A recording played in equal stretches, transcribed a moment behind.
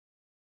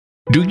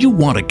Do you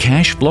want a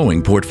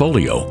cash-flowing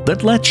portfolio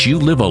that lets you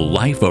live a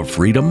life of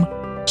freedom?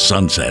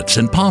 Sunsets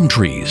and palm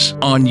trees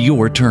on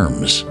your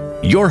terms.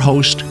 Your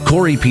host,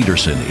 Corey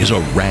Peterson, is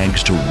a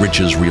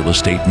rags-to-riches real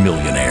estate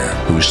millionaire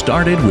who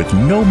started with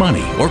no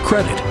money or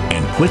credit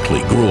and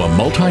quickly grew a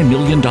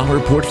multi-million-dollar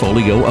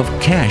portfolio of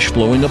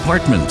cash-flowing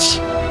apartments.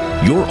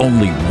 You're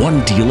only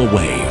one deal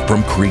away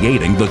from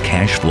creating the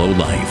cash flow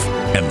life,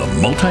 and the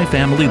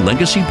Multifamily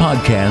Legacy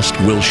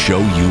Podcast will show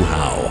you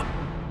how.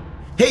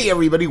 Hey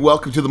everybody,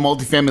 welcome to the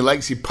Multifamily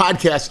Legacy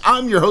Podcast.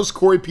 I'm your host,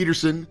 Corey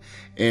Peterson,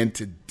 and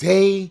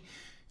today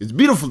is a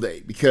beautiful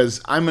day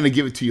because I'm going to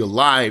give it to you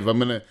live.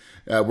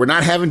 We're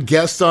not having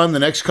guests on the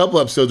next couple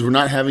episodes. We're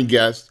not having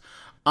guests.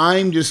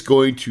 I'm just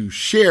going to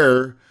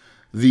share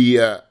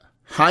the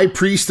high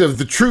priest of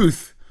the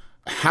truth,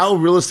 how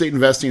real estate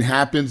investing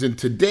happens. And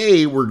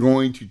today we're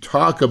going to be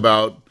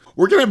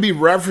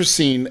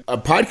referencing a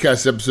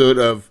podcast episode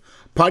of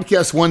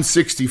Podcast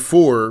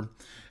 164.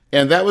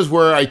 And that was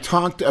where I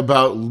talked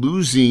about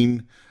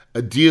losing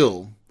a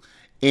deal.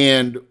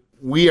 And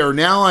we are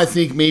now, I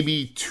think,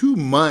 maybe 2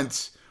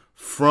 months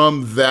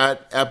from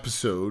that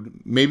episode,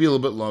 maybe a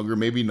little bit longer,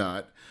 maybe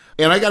not.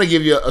 And I got to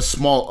give you a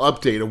small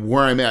update of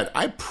where I'm at.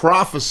 I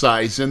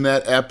prophesized in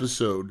that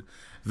episode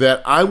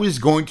that I was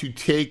going to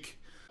take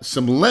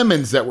some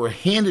lemons that were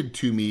handed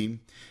to me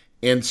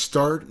and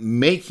start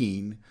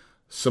making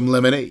some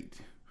lemonade.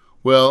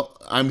 Well,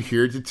 I'm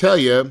here to tell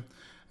you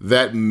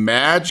that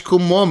magical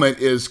moment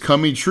is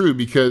coming true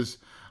because,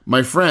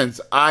 my friends,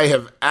 I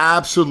have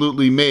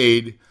absolutely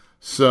made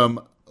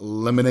some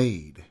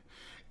lemonade.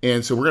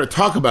 And so we're going to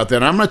talk about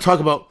that. I'm going to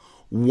talk about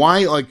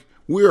why,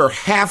 we are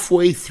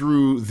halfway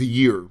through the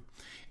year.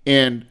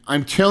 And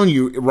I'm telling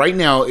you right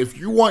now, if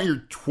you want your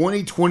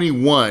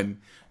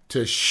 2021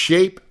 to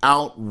shape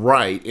out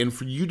right and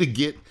for you to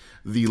get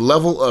the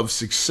level of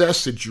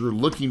success that you're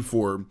looking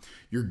for,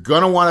 you're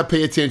going to want to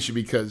pay attention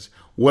because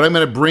what I'm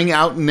going to bring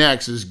out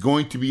next is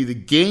going to be the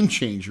game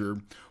changer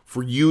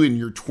for you in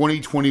your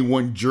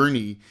 2021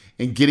 journey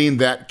and getting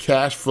that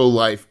cash flow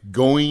life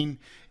going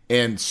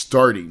and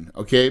starting,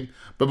 okay?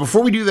 But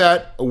before we do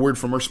that, a word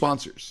from our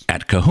sponsors.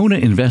 At Kahuna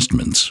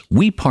Investments,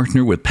 we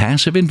partner with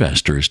passive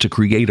investors to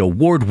create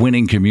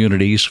award-winning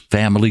communities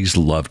families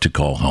love to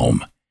call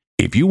home.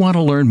 If you want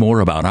to learn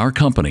more about our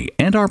company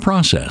and our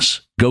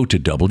process, go to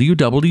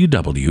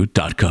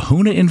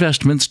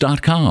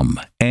www.kahunainvestments.com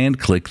and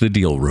click the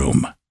deal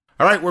room.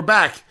 All right, we're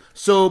back.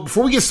 So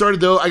before we get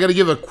started, though, I got to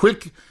give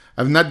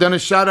I've not done a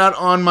shout out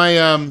on my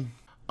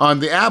on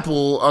the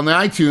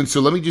iTunes.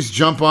 So let me just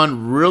jump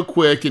on real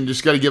quick and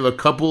just got to give a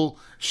couple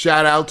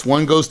shout outs.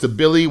 One goes to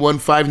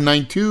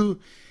Billy1592.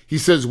 He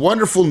says,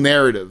 wonderful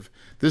narrative.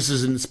 This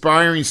is an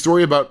inspiring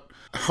story about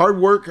hard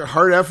work,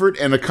 hard effort,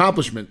 and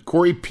accomplishment.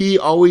 Corey P.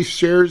 always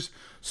shares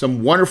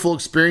some wonderful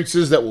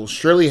experiences that will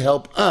surely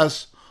help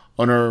us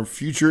on our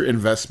future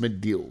investment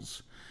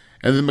deals.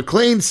 And then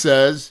McLean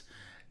says,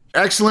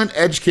 excellent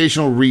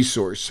educational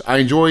resource. I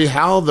enjoy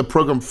how the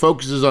program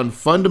focuses on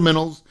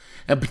fundamentals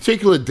and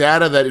particular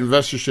data that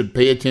investors should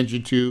pay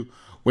attention to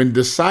when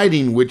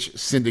deciding which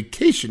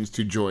syndications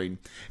to join.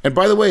 And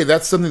by the way,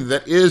 that's something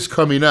that is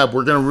coming up.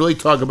 We're going to really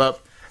talk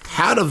about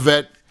how to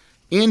vet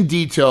in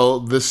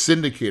detail the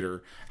syndicator,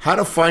 how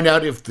to find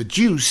out if the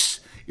juice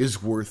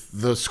is worth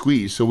the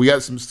squeeze. So we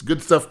got some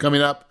good stuff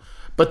coming up.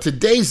 But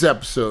today's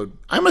episode,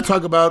 I'm going to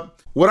talk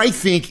about what I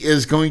think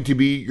is going to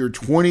be your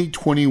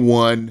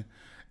 2021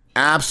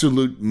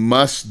 absolute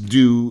must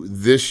do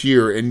this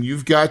year. And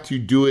you've got to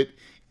do it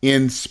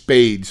in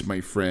spades,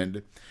 my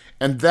friend.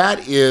 And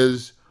that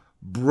is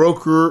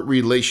broker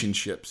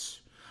relationships.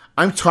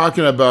 I'm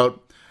talking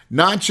about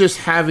not just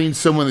having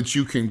someone that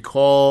you can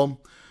call,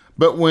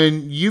 but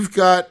when you've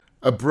got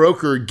a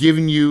broker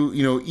giving you,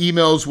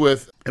 emails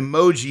with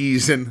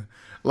emojis and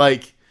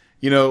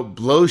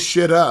blow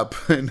shit up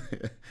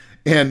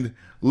and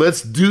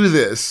let's do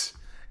this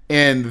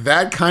and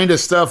that kind of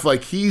stuff,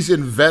 like he's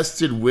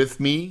invested with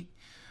me,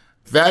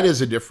 that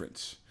is a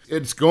difference.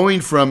 It's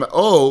going from,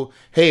 oh,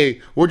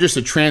 hey, we're just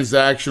a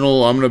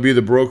transactional, I'm going to be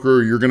the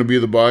broker, you're going to be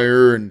the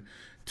buyer, and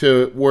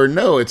to where,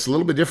 no, it's a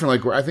little bit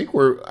different. I think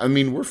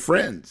we're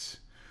friends,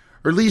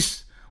 or at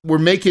least we're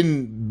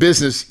making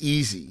business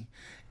easy.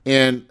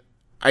 And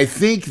I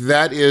think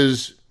that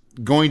is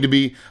going to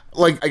be,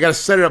 I got to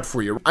set it up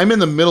for you. I'm in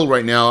the middle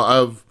right now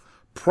of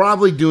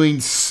probably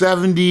doing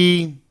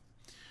 70,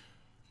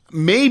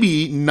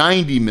 maybe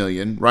 90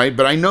 million, right?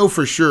 But I know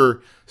for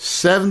sure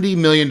 $70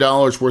 million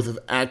worth of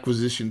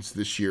acquisitions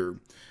this year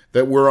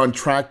that we're on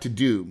track to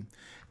do.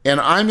 And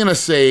I'm going to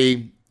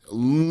say a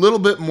little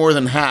bit more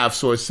than half.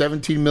 So a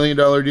 $17 million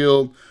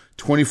deal,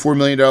 $24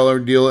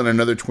 million deal, and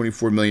another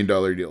 $24 million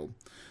deal.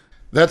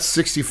 That's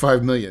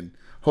 $65 million.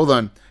 Hold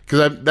on,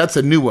 because that's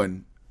a new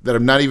one that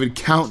I'm not even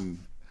counting.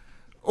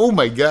 Oh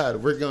my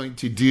God, we're going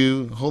to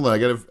do, hold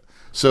on,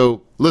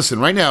 so listen,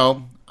 right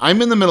now,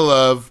 I'm in the middle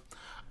of,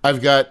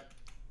 I've got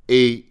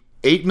a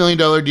 $8 million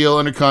deal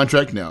under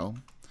contract now.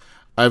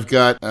 I've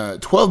got a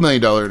 $12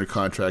 million under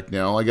contract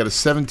now. I got a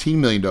 $17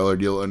 million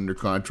deal under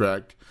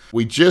contract.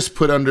 We just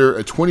put under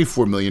a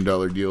 $24 million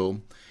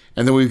deal.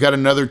 And then we've got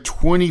another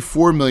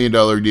 $24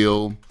 million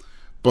deal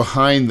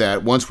behind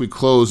that once we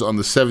close on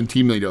the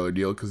 $17 million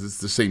deal, because it's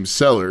the same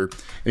seller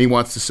and he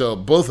wants to sell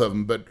both of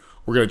them, but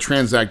we're going to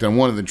transact on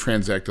one and then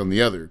transact on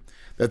the other.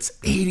 That's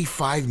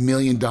 $85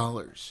 million.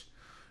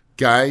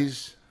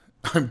 Guys,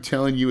 I'm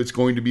telling you, it's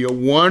going to be a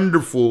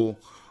wonderful,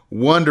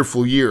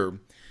 wonderful year.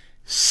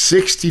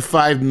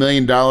 $65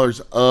 million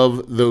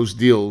of those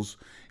deals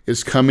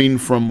is coming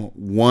from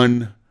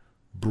one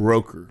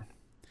broker.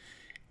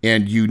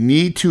 And you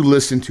need to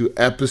listen to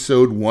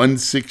episode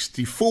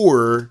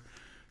 164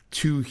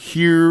 to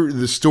hear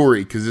the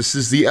story, because this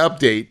is the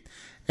update.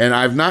 And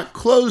I've not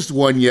closed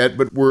one yet,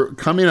 but we're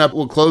coming up.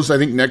 We'll close, I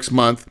think, next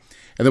month.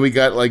 And then we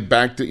got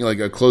back to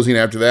a closing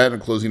after that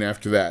and a closing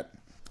after that.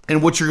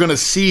 And what you're going to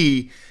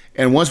see,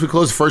 and once we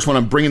close the first one,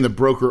 I'm bringing the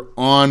broker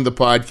on the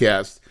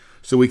podcast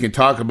so we can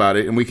talk about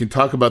it and we can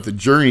talk about the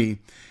journey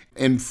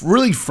and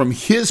really from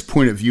his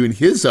point of view and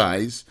his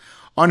eyes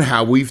on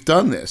how we've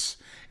done this.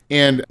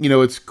 And,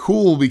 it's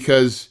cool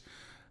because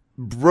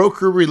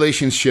broker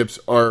relationships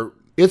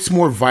it's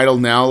more vital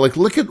now.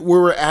 Look at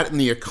where we're at in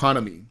the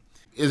economy.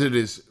 It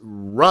is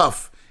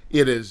rough.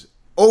 It is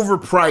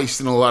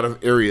overpriced in a lot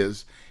of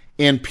areas.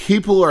 And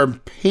people are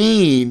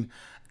paying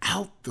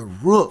out the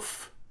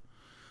roof.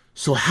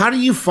 So how do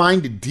you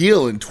find a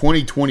deal in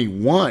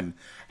 2021?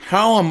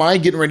 How am I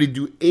getting ready to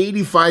do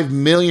 $85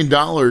 million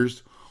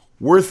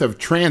worth of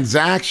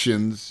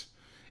transactions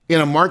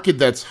in a market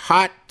that's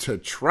hot to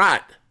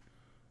trot?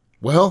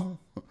 Well,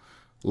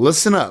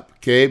 listen up,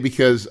 okay?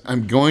 Because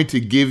I'm going to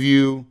give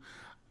you,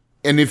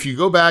 and if you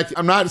go back,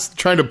 I'm not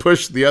trying to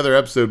push the other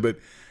episode, but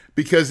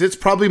because it's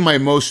probably my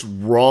most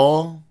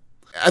raw,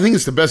 I think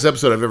it's the best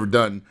episode I've ever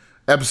done,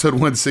 episode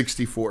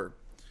 164.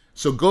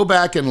 So go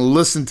back and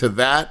listen to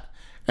that,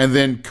 and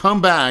then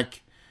come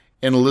back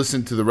and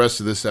listen to the rest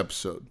of this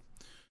episode.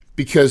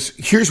 Because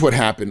here's what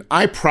happened.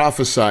 I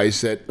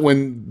prophesized that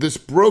when this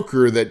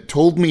broker that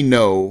told me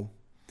no,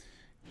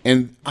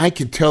 and I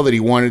could tell that he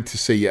wanted to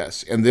say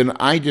yes. And then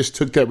I just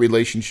took that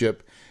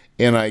relationship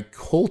and I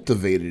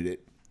cultivated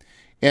it.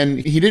 And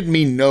he didn't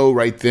mean no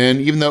right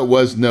then, even though it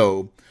was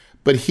no.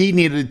 But he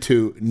needed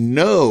to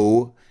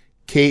know,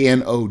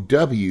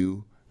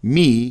 K-N-O-W,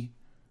 me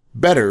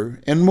better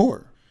and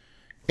more.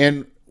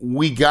 And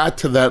we got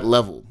to that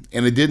level.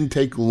 And it didn't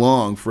take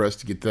long for us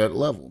to get to that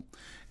level.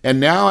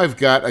 And now I've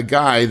got a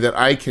guy that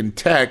I can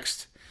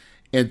text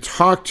and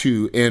talk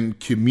to and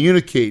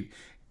communicate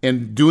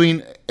and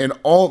doing, and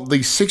all the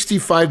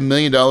 $65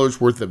 million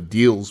worth of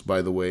deals,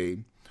 by the way,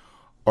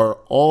 are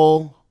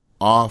all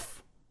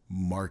off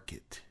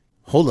market.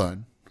 Hold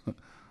on.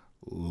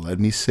 Let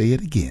me say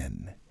it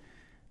again.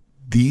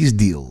 These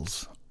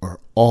deals are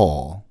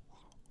all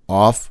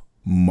off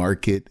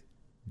market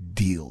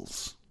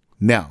deals.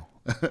 Now,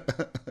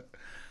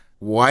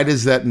 why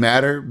does that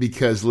matter?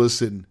 Because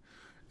listen,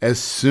 as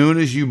soon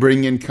as you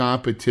bring in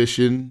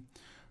competition,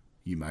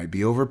 you might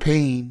be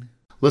overpaying.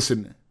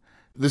 Listen,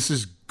 this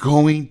is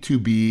going to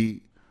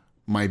be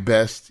my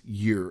best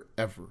year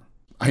ever.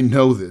 I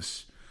know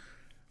this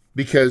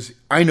because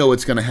I know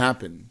it's going to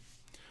happen.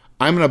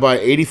 I'm going to buy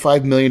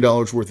 $85 million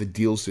worth of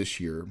deals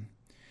this year.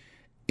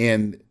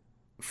 And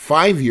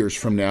 5 years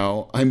from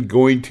now, I'm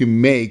going to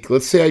make,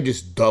 let's say I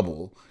just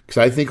double, because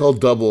I think I'll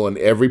double on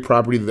every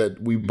property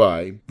that we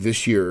buy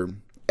this year,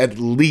 at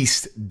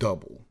least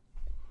double.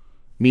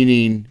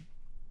 Meaning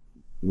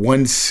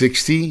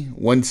 160,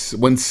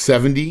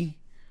 170,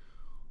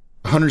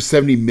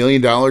 $170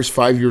 million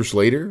 5 years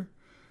later?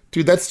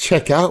 Dude, that's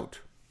check out.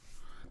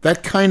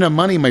 That kind of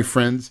money, my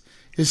friends,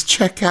 is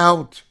check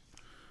out.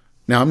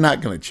 Now, I'm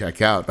not going to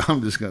check out.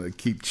 I'm just going to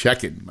keep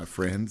checking, my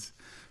friends,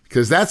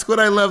 because that's what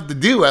I love to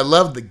do. I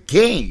love the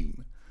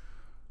game.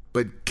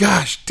 But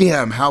gosh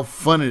damn, how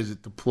fun is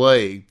it to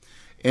play,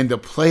 and to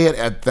play it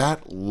at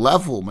that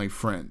level, my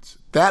friends.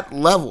 That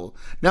level.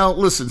 Now,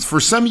 listen, for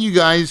some of you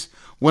guys,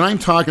 when I'm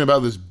talking about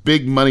this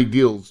big money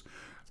deals,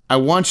 I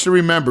want you to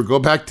remember, go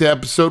back to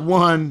episode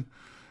 1,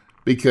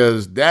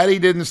 because Daddy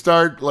didn't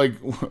start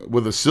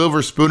with a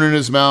silver spoon in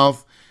his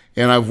mouth,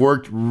 and I've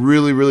worked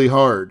really, really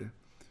hard.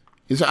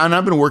 And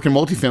I've been working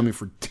multifamily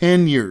for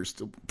 10 years,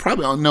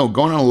 probably, no,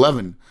 going on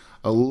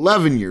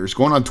 11 years,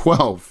 going on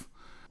 12.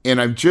 And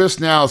I'm just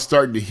now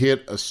starting to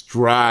hit a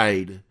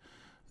stride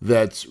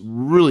that's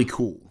really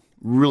cool,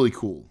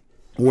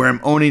 where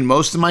I'm owning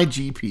most of my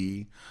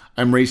GP,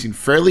 I'm raising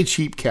fairly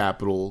cheap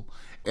capital,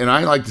 and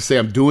I like to say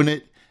I'm doing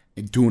it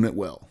and doing it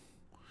well,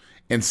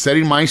 and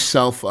setting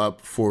myself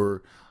up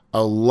for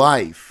a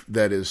life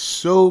that is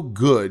so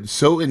good,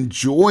 so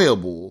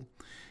enjoyable.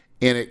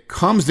 And it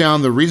comes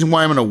down, the reason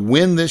why I'm going to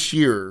win this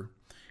year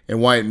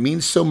and why it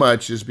means so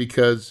much is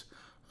because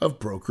of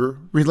broker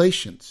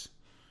relations.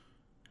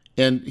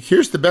 And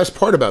here's the best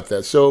part about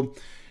that. So,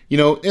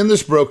 in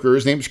this broker,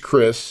 his name's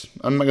Chris.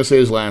 I'm not going to say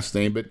his last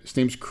name, but his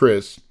name's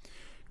Chris.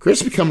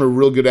 Chris become a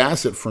real good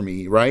asset for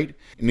me, right?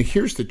 And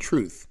here's the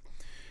truth.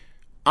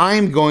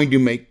 I'm going to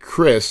make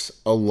Chris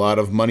a lot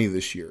of money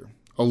this year.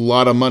 A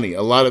lot of money,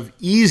 a lot of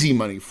easy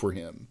money for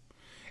him.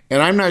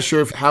 And I'm not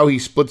sure how he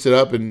splits it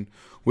up and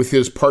with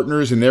his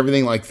partners and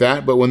everything like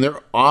that. But when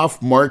they're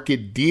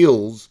off-market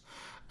deals,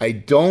 I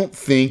don't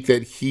think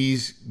that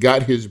he's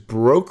got his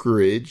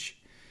brokerage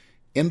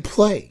in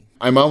play.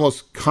 I'm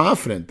almost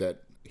confident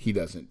that he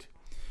doesn't.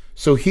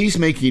 So he's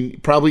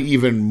making probably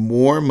even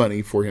more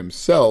money for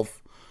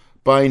himself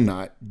by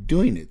not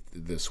doing it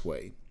this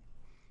way.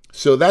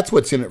 So that's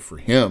what's in it for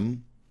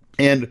him.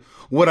 And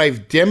what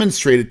I've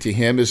demonstrated to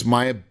him is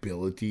my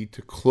ability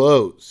to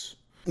close.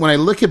 When I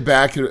look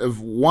back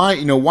of why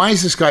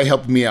is this guy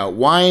helping me out?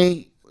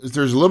 Why?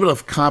 There's a little bit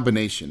of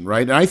combination,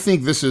 right? And I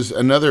think this is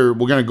another,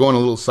 we're going to go on a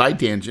little side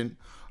tangent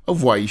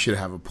of why you should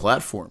have a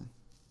platform,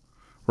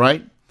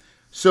 right?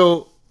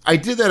 So I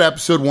did that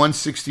episode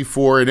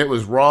 164, and it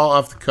was raw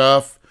off the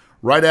cuff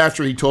right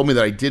after he told me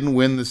that I didn't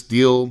win this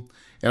deal.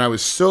 And I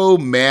was so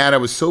mad. I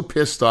was so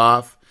pissed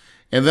off.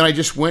 And then I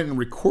just went and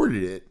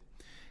recorded it.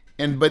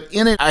 But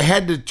in it, I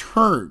had to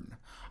turn.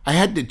 I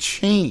had to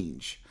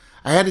change.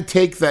 I had to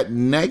take that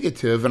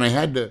negative and I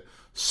had to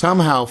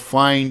somehow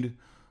find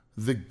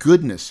the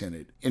goodness in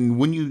it. And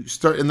when you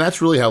start, and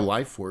that's really how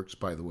life works,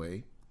 by the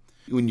way.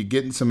 When you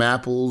get in some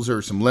apples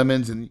or some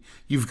lemons, and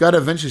you've got to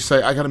eventually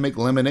say, I got to make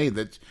lemonade.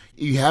 That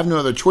you have no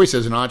other choice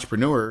as an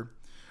entrepreneur.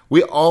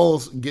 We all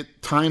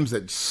get times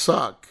that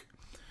suck,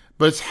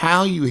 but it's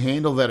how you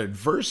handle that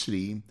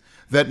adversity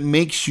that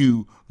makes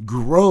you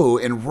grow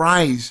and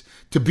rise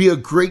to be a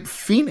great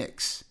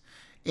phoenix.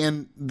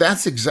 And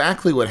that's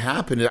exactly what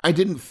happened. I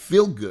didn't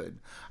feel good.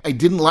 I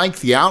didn't like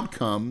the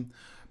outcome,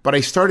 but I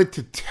started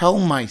to tell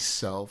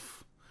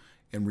myself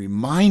and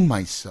remind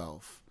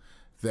myself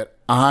that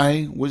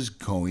I was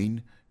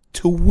going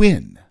to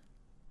win.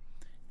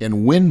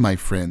 And win, my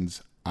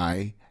friends,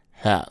 I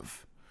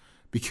have.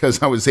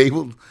 Because I was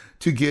able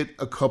to get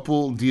a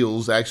couple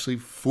deals, actually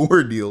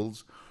 4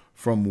 deals,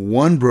 from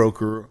one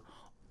broker,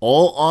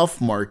 all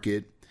off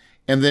market,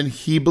 and then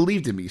he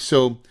believed in me.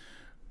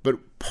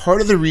 But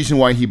part of the reason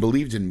why he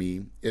believed in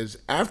me is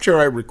after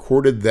I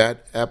recorded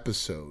that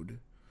episode,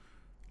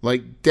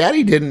 like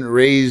Daddy didn't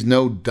raise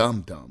no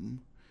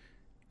dum-dum.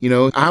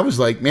 I was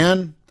like,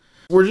 man,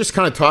 we're just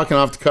kind of talking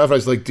off the cuff. I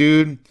was like,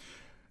 dude,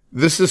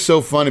 this is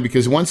so funny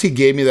because once he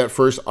gave me that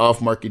first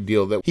off-market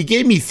deal, that he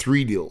gave me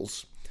 3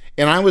 deals.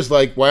 And I was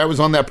like, while I was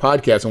on that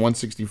podcast on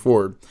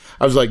 164,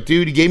 I was like,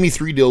 dude, he gave me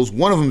 3 deals.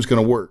 One of them is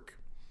going to work.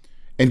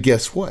 And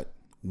guess what?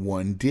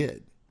 One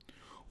did.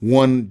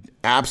 One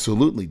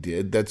absolutely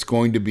did. That's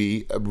going to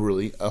be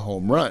really a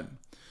home run.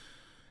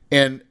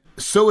 And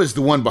so is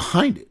the one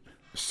behind it.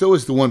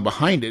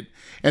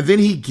 And then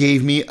he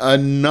gave me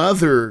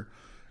another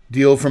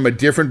deal from a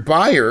different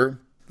buyer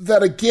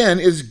that, again,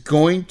 is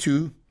going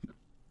to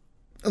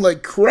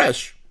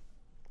crush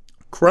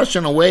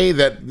in a way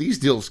that these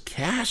deals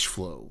cash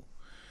flow.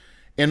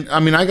 And I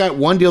mean, I got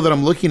one deal that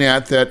I'm looking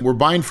at that we're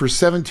buying for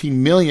 $17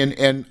 million,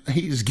 and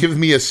he's given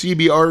me a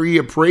CBRE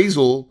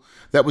appraisal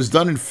that was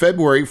done in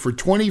February for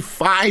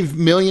 $25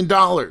 million.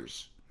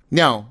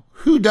 Now,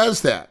 who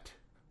does that?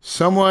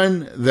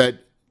 Someone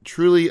that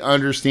truly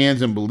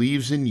understands and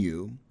believes in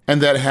you,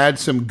 and that had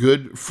some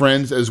good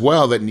friends as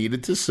well that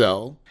needed to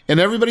sell. And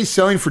everybody's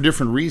selling for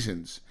different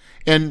reasons.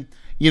 And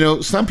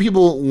some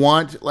people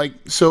want,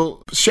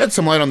 so shed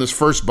some light on this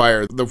first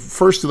buyer. The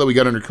first deal that we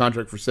got under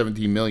contract for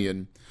 $17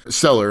 million. The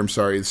seller,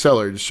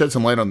 just shed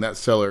some light on that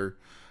seller.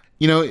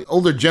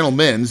 Older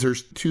gentlemen,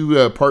 there's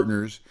 2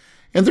 partners,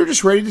 and they're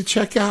just ready to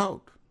check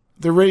out.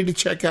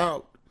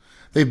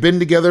 They've been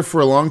together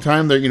for a long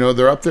time.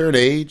 They're up there in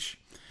age.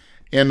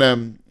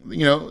 And,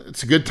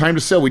 it's a good time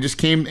to sell. We just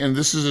came, and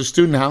this is a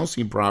student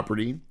housing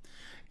property.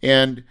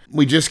 And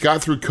we just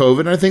got through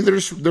COVID, and I think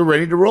they're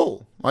ready to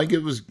roll.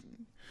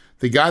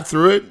 They got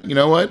through it. You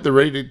know what? They're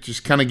ready to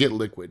just kind of get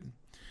liquid.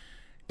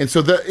 And so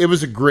it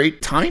was a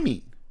great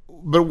timing.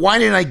 But why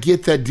did I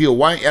get that deal?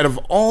 Why, out of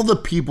all the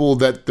people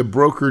that the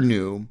broker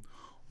knew,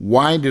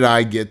 why did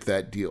I get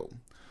that deal?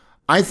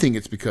 I think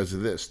it's because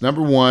of this.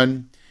 Number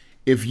one,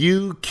 if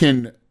you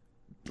can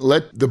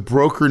let the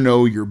broker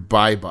know your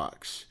buy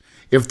box,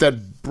 if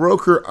that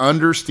broker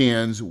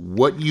understands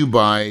what you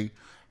buy,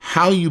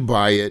 how you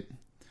buy it,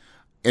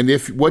 and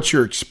what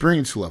your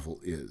experience level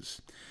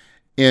is.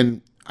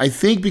 And I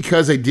think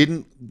because I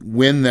didn't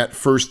win that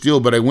first deal,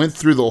 but I went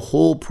through the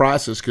whole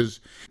process because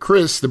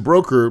Chris, the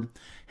broker,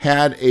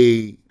 had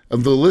the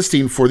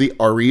listing for the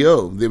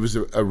REO. There was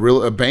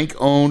a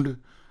bank-owned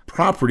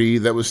property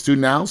that was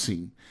student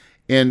housing.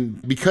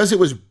 And because it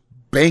was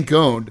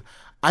bank-owned,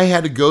 I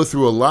had to go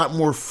through a lot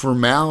more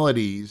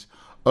formalities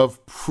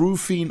of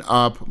proofing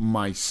up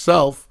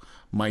myself,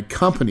 my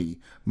company,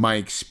 my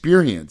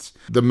experience,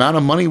 the amount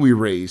of money we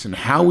raise and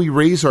how we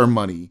raise our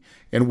money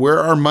and where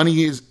our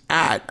money is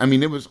at. I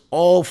mean, it was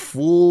all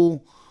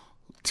full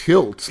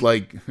tilt.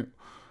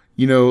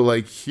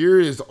 Here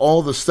is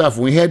all the stuff.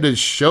 We had to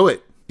show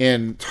it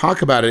and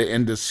talk about it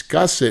and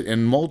discuss it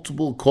in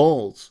multiple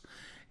calls.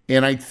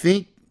 And I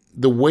think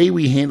the way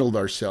we handled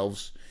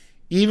ourselves,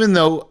 even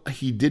though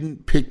he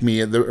didn't pick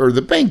me, or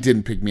the bank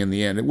didn't pick me in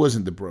the end, it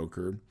wasn't the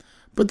broker,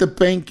 but the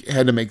bank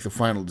had to make the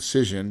final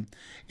decision.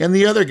 And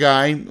the other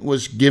guy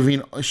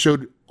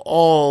showed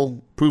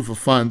all proof of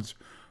funds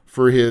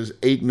for his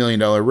 $8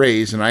 million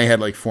raise, and I had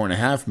like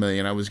 $4.5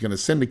 million. I was going to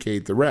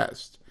syndicate the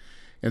rest.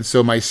 And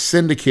so my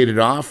syndicated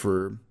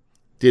offer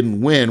didn't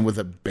win with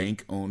a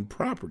bank-owned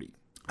property.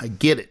 I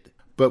get it.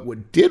 But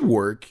what did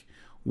work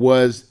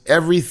was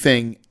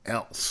everything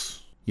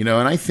else. And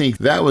I think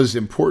that was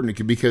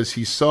important because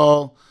he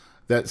saw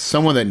that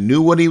someone that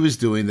knew what he was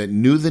doing, that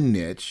knew the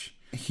niche,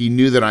 he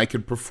knew that I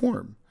could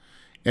perform.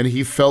 And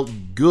he felt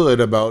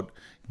good about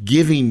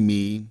giving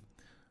me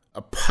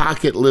a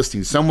pocket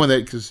listing, someone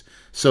that,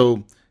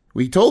 so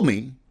he told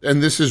me,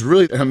 and this is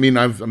really,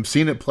 I'm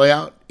seeing it play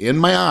out in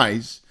my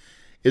eyes,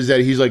 is that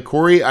he's like,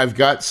 Corey, I've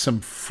got some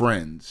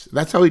friends.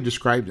 That's how he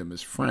described them,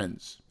 as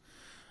friends.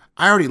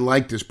 I already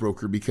like this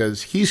broker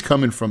because he's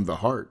coming from the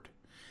heart.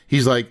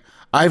 He's like,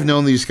 I've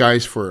known these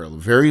guys for a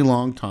very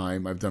long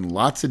time. I've done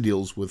lots of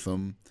deals with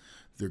them.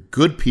 They're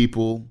good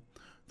people.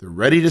 They're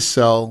ready to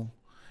sell.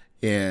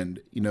 And,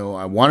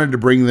 I wanted to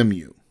bring them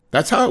you.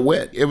 That's how it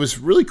went. It was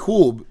really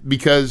cool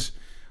because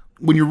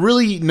when you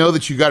really know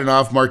that you got an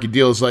off-market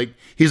deal, it's like,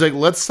 he's like,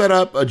 let's set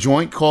up a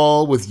joint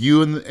call with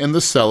you and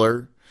the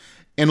seller.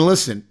 And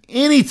listen,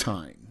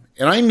 anytime,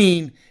 and I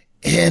mean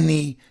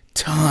any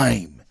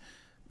time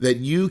that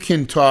you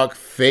can talk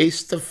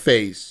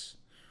face-to-face,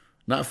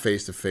 not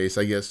face-to-face,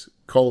 I guess,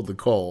 call to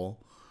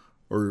call,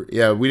 or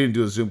we didn't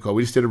do a Zoom call.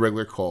 We just did a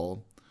regular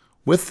call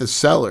with the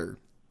seller.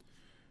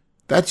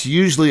 That's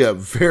usually a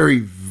very,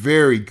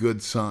 very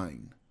good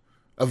sign,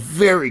 a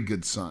very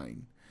good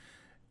sign.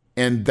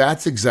 And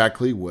that's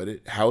exactly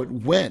how it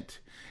went.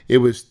 It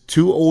was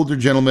two older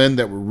gentlemen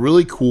that were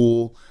really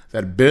cool,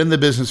 that had been in the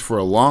business for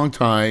a long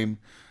time,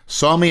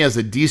 saw me as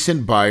a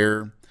decent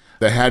buyer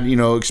that had,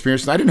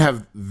 experience. And I didn't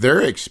have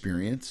their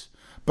experience,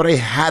 but I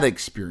had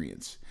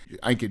experience.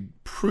 I could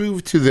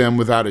prove to them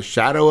without a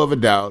shadow of a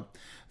doubt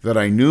that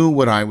I knew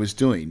what I was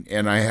doing.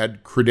 And I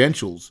had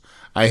credentials.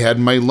 I had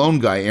my loan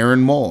guy,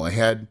 Aaron Moll. I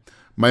had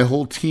my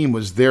whole team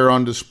was there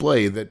on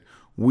display that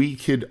we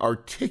could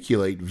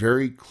articulate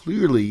very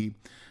clearly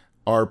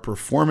our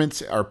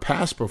performance, our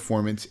past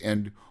performance,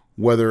 and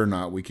whether or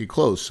not we could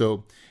close.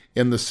 So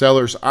in the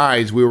seller's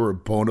eyes, we were a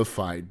bona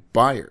fide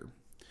buyer.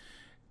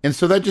 And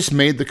so that just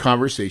made the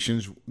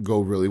conversations go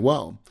really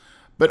well.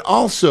 But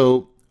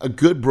also, a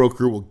good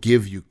broker will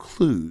give you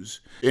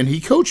clues. And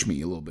he coached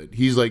me a little bit.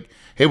 He's like,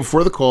 hey,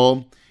 before the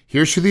call,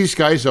 here's who these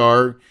guys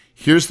are.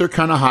 Here's their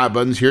kind of hot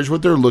buttons. Here's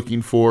what they're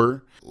looking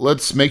for.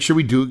 Let's make sure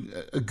we do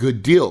a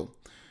good deal.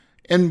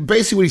 And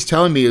basically what he's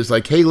telling me is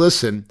like, hey,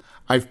 listen,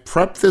 I've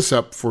prepped this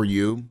up for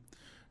you.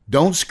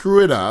 Don't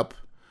screw it up.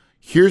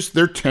 Here's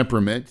their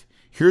temperament.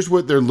 Here's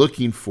what they're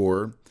looking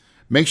for.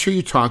 Make sure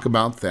you talk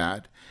about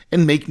that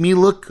and make me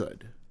look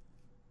good.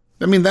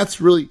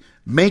 That's really,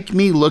 make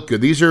me look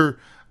good. These are,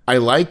 I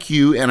like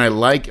you and I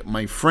like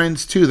my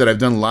friends too that I've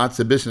done lots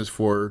of business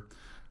for.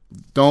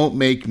 Don't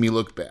make me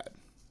look bad.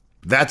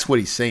 That's what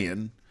he's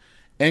saying.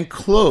 And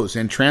close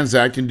and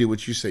transact and do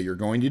what you say you're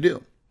going to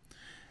do.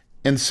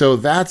 And so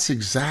that's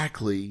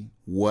exactly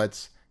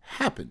what's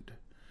happened.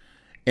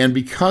 And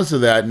because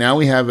of that, now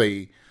we have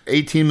a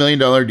 $18 million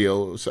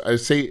deal. So I've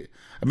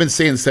been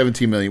saying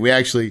 $17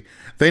 million.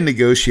 They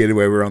negotiated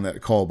while we were on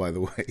that call, by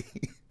the way.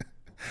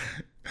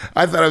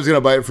 I thought I was going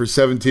to buy it for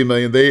 $17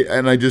 million.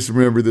 And I just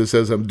remember this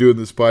as I'm doing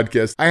this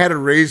podcast. I had to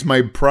raise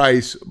my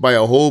price by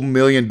a whole $1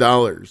 million.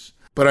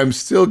 But I'm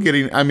still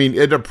getting,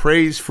 it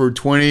appraised for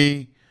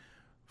 $25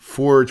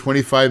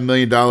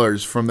 million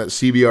from that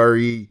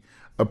CBRE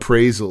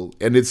appraisal.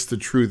 And it's the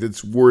truth.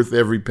 It's worth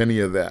every penny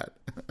of that.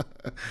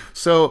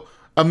 So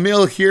a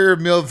mill here, a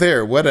mill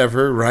there,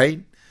 whatever,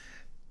 right?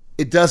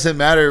 It doesn't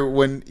matter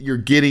when you're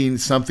getting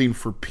something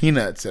for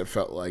peanuts, it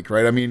felt like,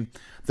 right?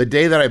 The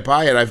day that I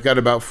buy it, I've got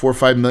about $4 or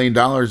 $5 million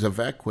of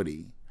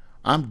equity.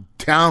 I'm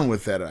down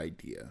with that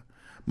idea.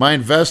 My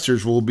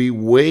investors will be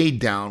way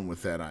down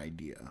with that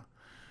idea.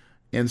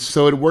 And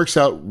so it works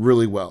out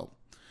really well.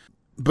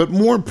 But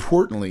more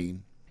importantly,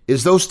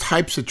 is those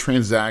types of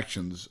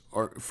transactions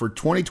are for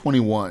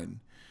 2021,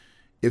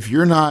 if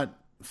you're not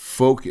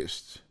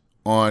focused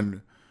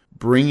on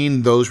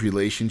bringing those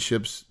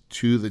relationships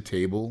to the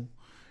table,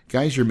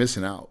 guys, you're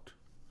missing out.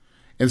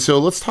 And so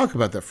let's talk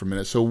about that for a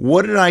minute. So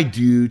what did I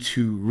do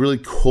to really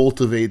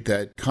cultivate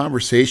that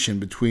conversation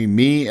between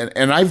me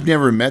and I've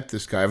never met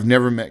this guy. I've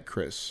never met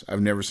Chris.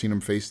 I've never seen him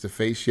face to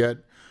face yet.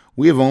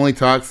 We have only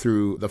talked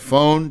through the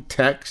phone,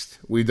 text.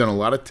 We've done a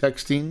lot of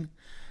texting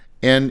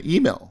and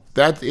email.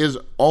 That is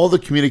all the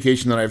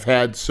communication that I've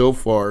had so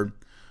far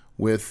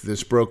with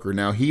this broker.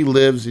 Now, he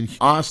lives in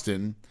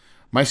Austin.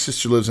 My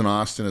sister lives in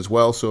Austin as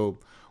well. So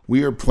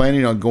we are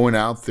planning on going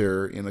out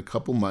there in a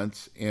couple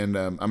months, and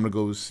I'm going to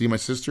go see my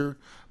sister,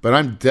 but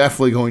I'm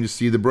definitely going to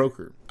see the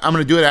broker. I'm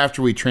going to do it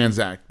after we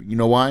transact. You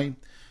know why?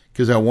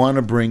 Because I want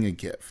to bring a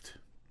gift,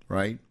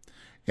 right?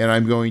 And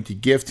I'm going to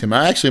gift him.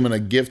 I'm going to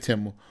gift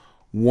him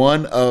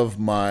one of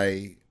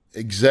my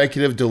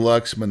executive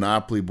deluxe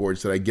Monopoly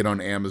boards that I get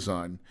on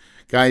Amazon.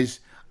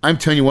 Guys, I'm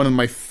telling you, one of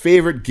my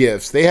favorite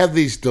gifts. They have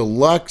these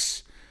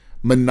deluxe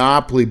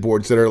Monopoly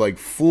boards that are like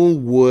full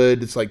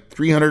wood. It's like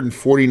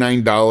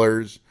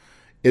 $349.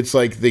 It's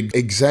like the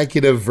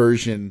executive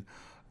version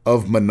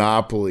of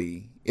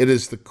Monopoly. It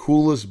is the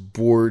coolest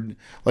board.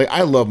 Like,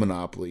 I love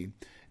Monopoly,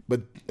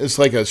 but it's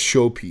like a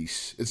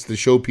showpiece. It's the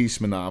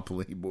showpiece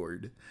Monopoly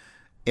board.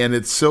 And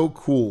it's so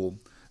cool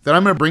that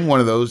I'm going to bring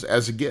one of those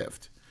as a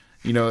gift.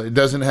 You know, it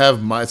doesn't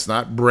have it's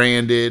not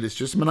branded. It's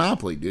just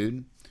Monopoly,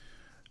 dude.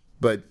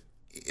 But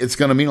it's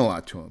going to mean a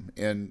lot to him.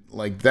 And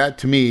like that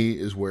to me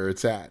is where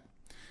it's at.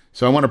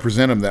 So I want to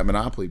present him that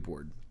Monopoly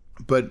board.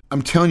 But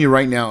I'm telling you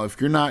right now,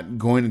 if you're not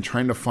going and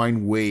trying to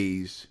find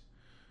ways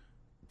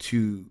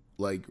to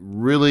like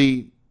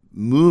really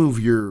move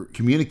your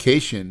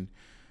communication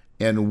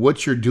and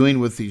what you're doing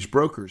with these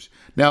brokers.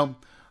 Now,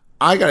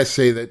 I got to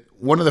say that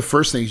one of the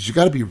first things, you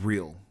got to be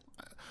real.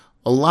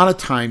 A lot of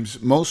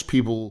times, most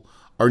people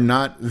are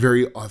not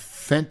very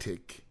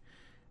authentic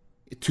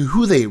to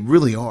who they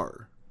really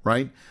are,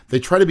 right? They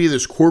try to be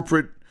this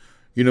corporate,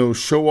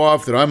 show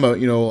off that I'm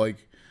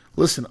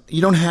listen,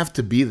 you don't have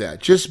to be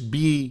that. Just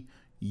be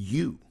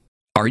you.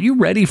 Are you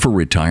ready for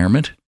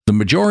retirement? The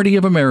majority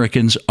of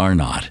Americans are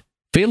not.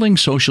 Failing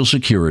Social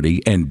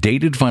Security and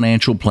dated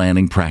financial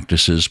planning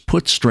practices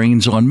put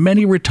strains on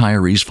many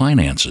retirees'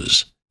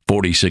 finances.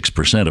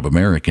 46% of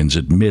Americans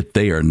admit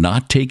they are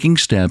not taking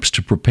steps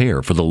to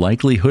prepare for the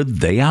likelihood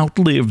they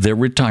outlive their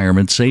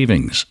retirement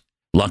savings.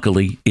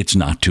 Luckily, it's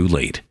not too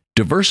late.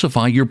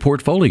 Diversify your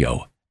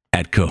portfolio.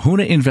 At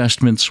Kahuna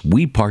Investments,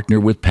 we partner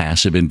with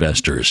passive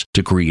investors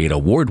to create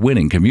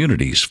award-winning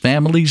communities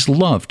families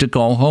love to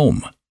call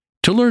home.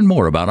 To learn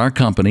more about our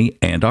company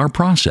and our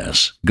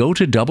process, go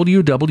to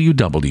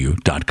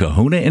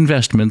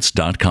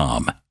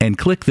www.kahunainvestments.com and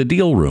click the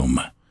deal room.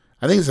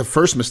 I think it's the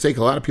first mistake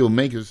a lot of people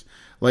make is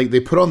like they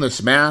put on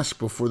this mask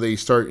before they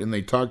start and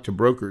they talk to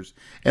brokers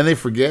and they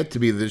forget to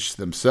be this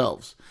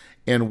themselves.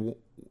 And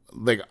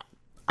like,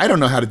 I don't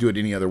know how to do it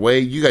any other way.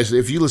 You guys,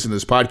 if you listen to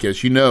this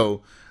podcast,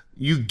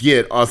 you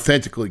get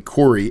authentically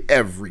Corey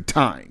every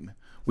time.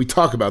 We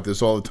talk about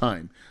this all the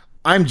time.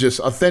 I'm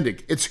just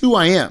authentic. It's who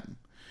I am.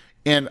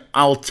 And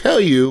I'll tell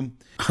you,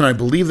 and I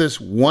believe this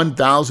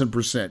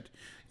 1,000%,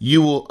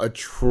 you will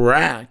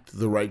attract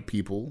the right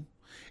people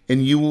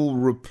and you will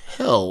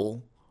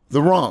repel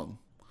the wrong.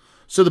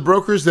 So the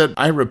brokers that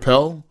I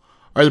repel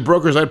are the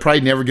brokers I'd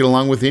probably never get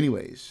along with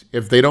anyways.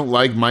 If they don't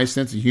like my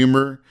sense of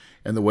humor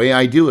and the way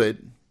I do it,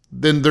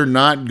 then they're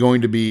not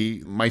going to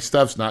be, my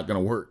stuff's not going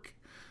to work.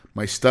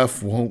 My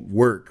stuff won't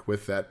work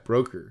with that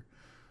broker.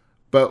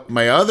 But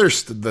my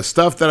the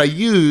stuff that I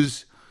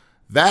use,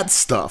 that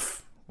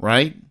stuff,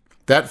 right?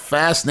 That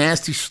fast,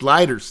 nasty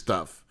slider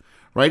stuff,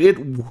 right? It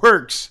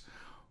works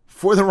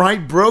for the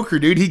right broker,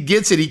 dude. He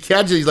gets it. He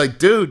catches it. He's like,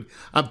 dude,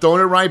 I'm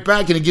throwing it right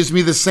back. And it gives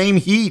me the same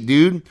heat,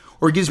 dude.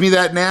 Or it gives me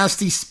that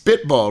nasty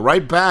spitball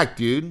right back,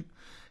 dude.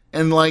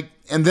 And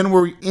then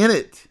we're in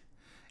it.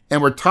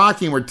 And we're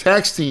talking, we're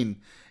texting.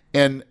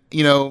 And,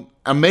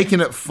 I'm making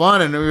it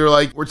fun. And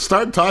we're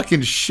starting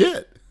talking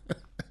shit,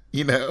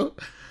 And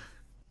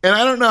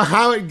I don't know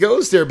how it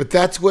goes there, but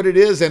that's what it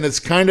is. And it's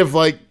kind of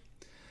like,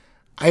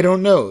 I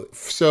don't know.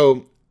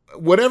 So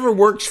whatever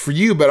works for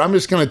you, but I'm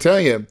just going to tell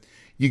you,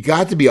 you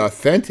got to be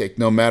authentic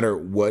no matter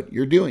what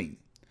you're doing.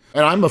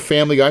 And I'm a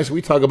family guy, so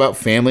we talk about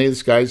family.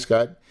 This guy's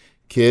got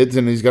kids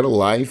and he's got a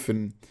life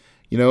and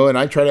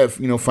I try to,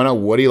 find out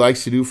what he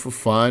likes to do for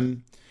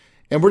fun.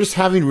 And we're just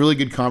having really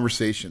good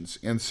conversations.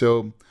 And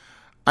so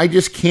I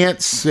just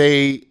can't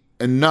say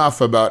enough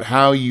about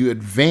how you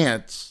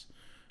advance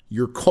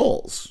your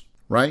calls,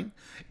 right?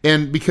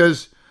 And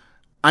because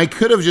I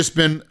could have just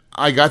been,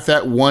 I got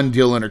that one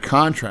deal under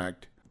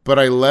contract, but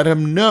I let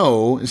him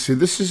know and say,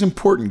 this is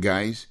important,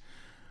 guys.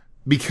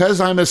 Because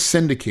I'm a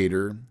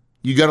syndicator,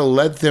 you got to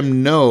let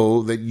them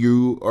know that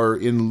you are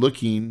in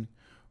looking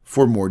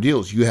for more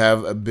deals. You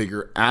have a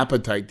bigger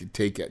appetite to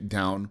take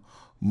down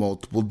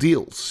multiple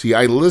deals. See,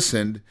 I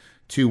listened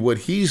to what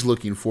he's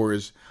looking for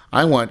is,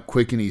 I want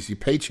quick and easy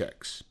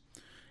paychecks.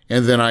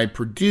 And then I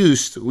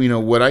produced,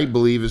 what I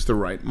believe is the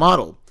right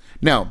model.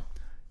 Now,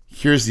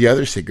 here's the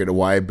other secret of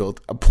why I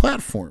built a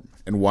platform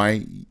and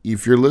why,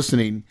 if you're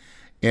listening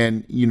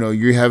and,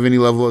 you have any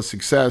level of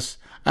success,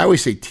 I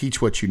always say,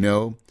 teach what you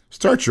know.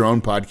 Start your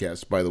own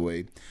podcast, by the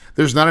way.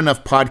 There's not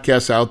enough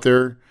podcasts out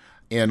there.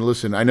 And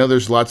listen, I know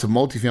there's lots of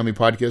multifamily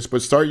podcasts,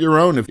 but start your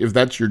own if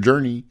that's your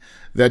journey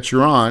that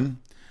you're on,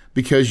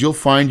 because you'll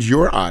find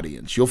your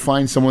audience. You'll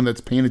find someone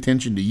that's paying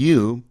attention to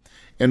you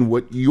and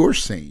what you're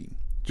saying,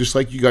 just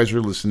like you guys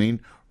are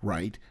listening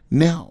right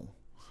now.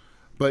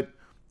 But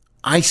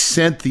I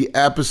sent the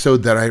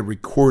episode that I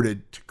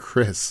recorded to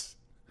Chris.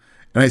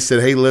 And I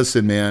said, hey,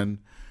 listen, man,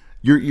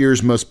 your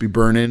ears must be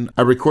burning.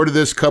 I recorded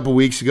this a couple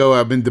weeks ago.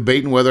 I've been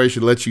debating whether I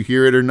should let you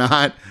hear it or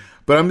not,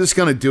 but I'm just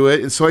going to do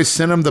it. And so I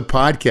sent him the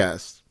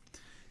podcast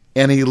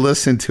and he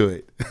listened to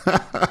it.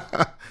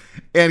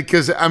 And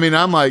because,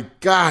 I'm like,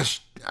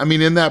 gosh,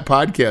 in that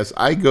podcast,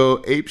 I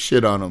go ape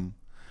shit on him.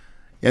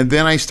 And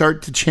then I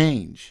start to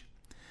change.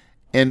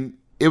 And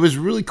it was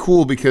really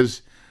cool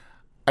because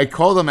I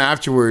called him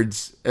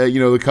afterwards,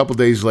 a couple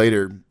days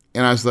later.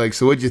 And I was like,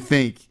 so what'd you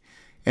think?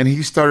 And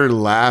he started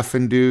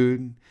laughing,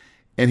 dude.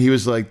 And he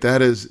was like,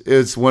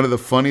 it's one of the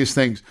funniest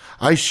things.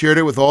 I shared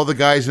it with all the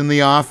guys in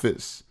the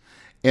office.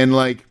 And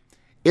like,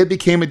 it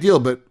became a deal.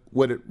 But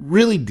what it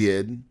really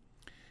did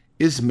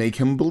is make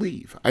him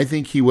believe. I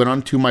think he went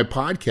onto my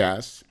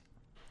podcast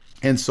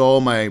and saw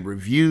my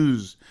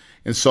reviews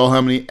and saw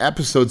how many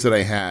episodes that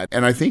I had.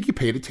 And I think he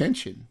paid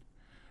attention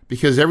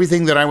because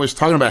everything that I was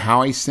talking about,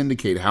 how I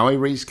syndicate, how I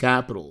raise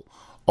capital,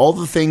 all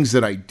the things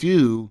that I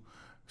do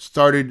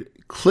started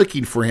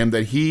clicking for him,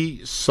 that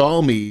he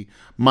saw me,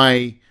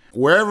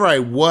 wherever I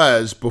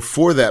was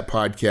before that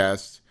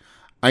podcast,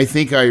 I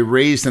think I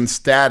raised in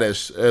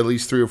status at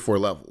least 3 or 4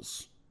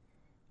 levels.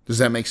 Does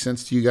that make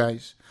sense to you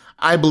guys?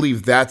 I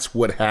believe that's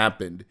what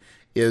happened,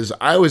 is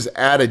I was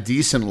at a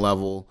decent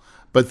level,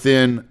 but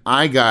then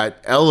I got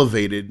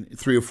elevated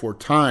 3 or 4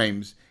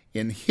 times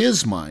in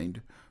his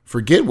mind.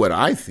 Forget what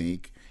I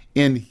think.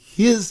 In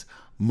his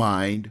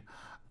mind,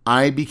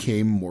 I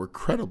became more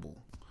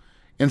credible.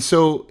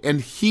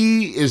 And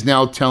he is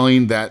now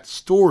telling that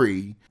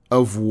story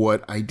of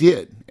what I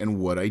did and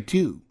what I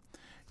do.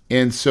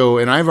 And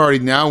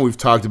we've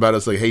talked about it.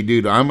 It's like, hey,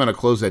 dude, I'm going to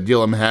close that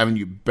deal. I'm having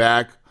you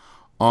back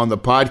on the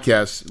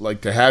podcast, like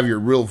to have your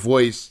real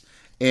voice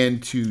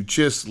and to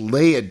just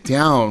lay it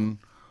down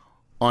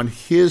on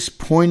his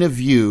point of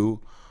view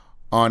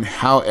on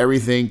how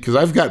everything, because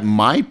I've got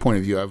my point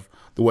of view of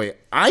the way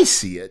I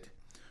see it,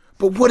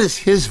 but what is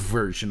his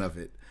version of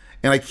it?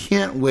 And I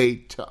can't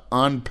wait to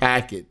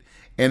unpack it.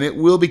 And it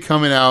will be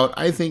coming out,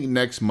 I think,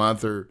 next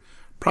month, or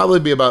probably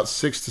be about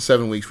 6 to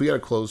 7 weeks. We got to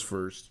close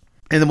first.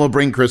 And then we'll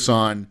bring Chris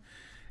on.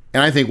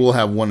 And I think we'll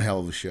have one hell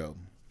of a show.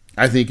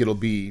 I think it'll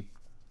be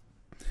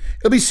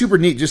super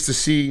neat just to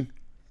see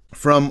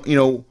from,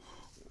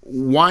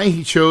 why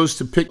he chose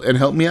to pick and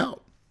help me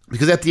out.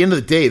 Because at the end of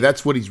the day,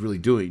 that's what he's really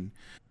doing.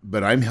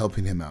 But I'm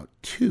helping him out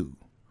too.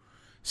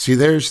 See,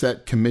 there's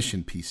that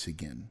commission piece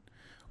again.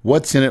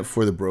 What's in it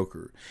for the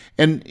broker?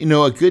 And,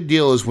 a good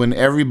deal is when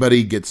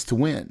everybody gets to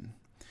win.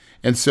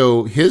 And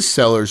so his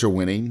sellers are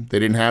winning. They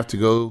didn't have to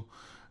go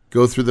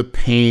through the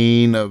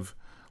pain of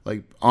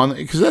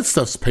because that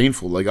stuff's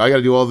painful. Like, I got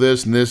to do all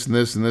this and this and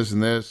this and this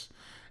and this,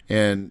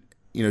 and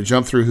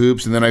jump through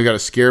hoops, and then I got to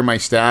scare my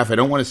staff. I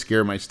don't want to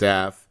scare my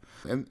staff.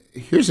 And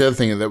here's the other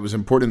thing that was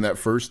important in that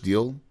first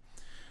deal,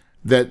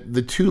 that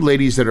the 2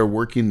 ladies that are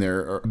working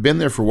there been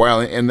there for a while,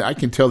 and I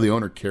can tell the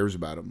owner cares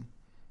about them.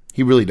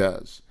 He really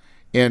does,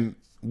 and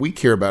we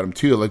care about him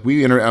too. Like,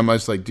 I'm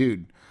just like,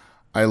 dude,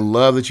 I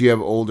love that you have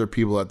older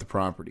people at the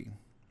property.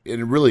 And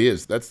it really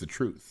is. That's the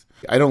truth.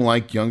 I don't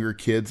like younger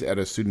kids at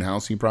a student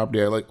housing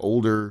property. I like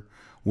older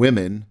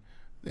women.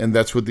 And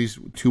that's what these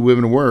 2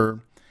 women were.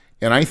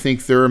 And I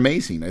think they're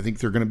amazing. I think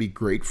they're going to be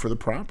great for the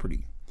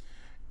property.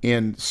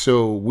 And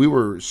so we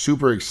were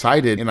super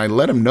excited. And I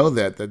let them know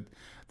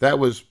that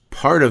was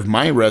part of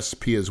my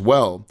recipe as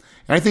well.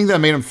 And I think that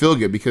made them feel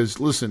good because,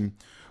 listen,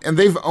 and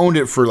they've owned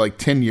it for like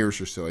 10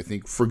 years or so, I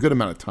think, for a good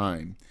amount of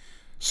time.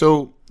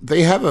 So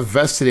they have a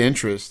vested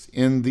interest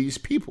in these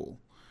people.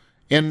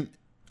 And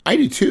I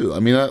do too. I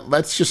mean,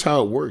 that's just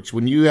how it works.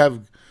 When you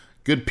have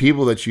good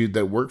people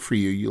that work for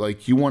you,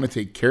 you want to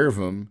take care of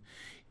them.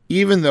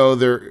 Even though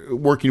they're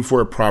working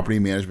for a property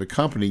management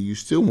company, you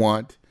still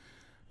want,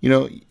 at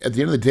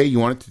the end of the day, you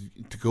want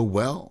it to go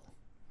well.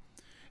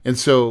 And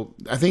so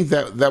I think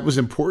that was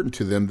important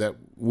to them, that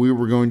we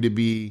were going to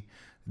be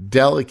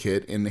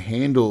delicate and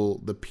handle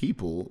the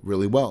people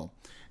really well.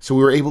 So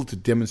we were able to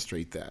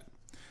demonstrate that.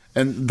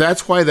 And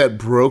that's why that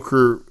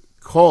broker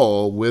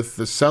call with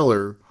the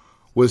seller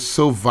was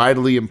so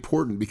vitally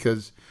important,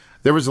 because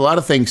there was a lot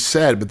of things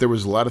said, but there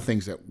was a lot of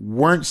things that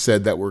weren't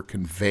said that were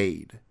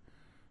conveyed,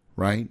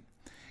 right?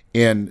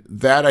 And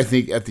that, I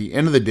think, at the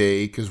end of the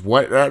day, because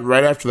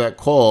right after that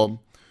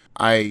call,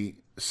 I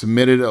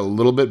submitted a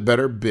little bit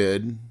better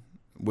bid,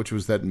 which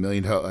was that $1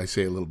 million. I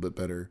say a little bit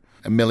better.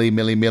 A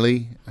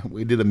milli.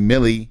 We did a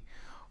milli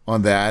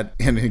on that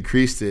and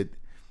increased it.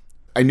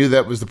 I knew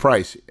that was the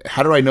price.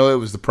 How do I know it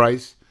was the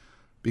price?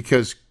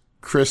 Because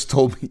Chris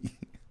told me.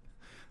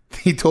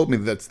 He told me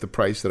that's the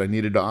price that I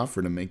needed to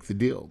offer to make the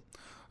deal.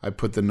 I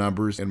put the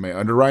numbers in my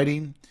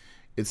underwriting.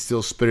 It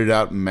still spitted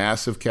out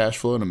massive cash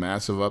flow and a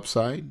massive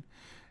upside.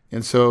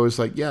 And so I was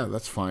like, yeah,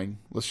 that's fine.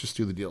 Let's just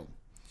do the deal.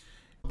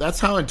 That's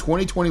how in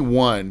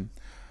 2021,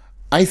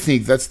 I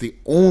think that's the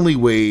only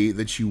way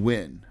that you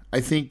win.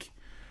 I think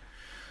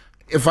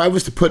if I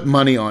was to put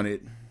money on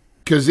it,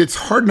 because it's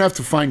hard enough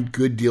to find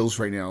good deals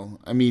right now.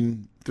 I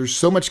mean, there's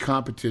so much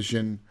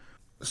competition.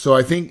 So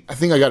I think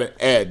I got an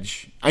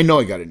edge. I know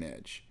I got an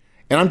edge.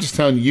 And I'm just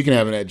telling you, you can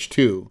have an edge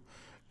too.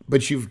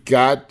 But you've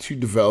got to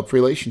develop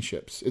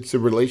relationships. It's a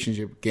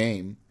relationship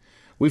game.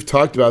 We've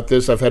talked about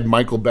this. I've had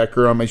Michael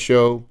Becker on my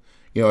show.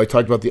 I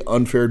talked about the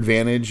unfair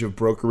advantage of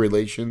broker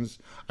relations.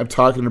 I'm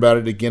talking about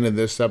it again in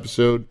this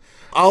episode.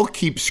 I'll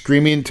keep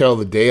screaming until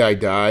the day I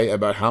die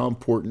about how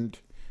important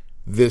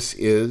this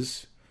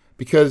is,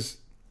 because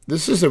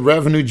this is a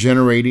revenue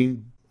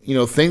generating,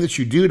 thing that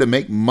you do to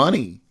make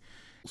money.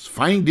 It's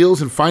finding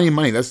deals and finding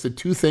money. That's the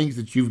 2 things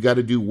that you've got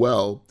to do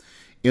well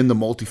in the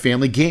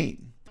multifamily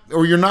game,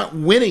 or you're not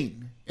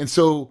winning. And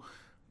so,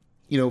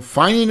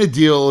 finding a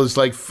deal is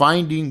like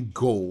finding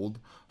gold.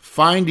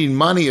 Finding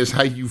money is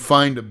how you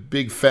find a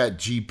big fat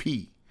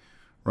GP,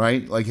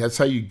 right? Like that's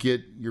how you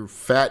get your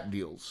fat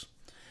deals.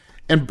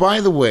 And by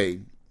the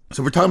way,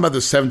 so we're talking about the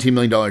 $17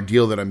 million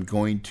deal that I'm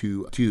going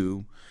to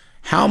do.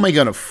 How am I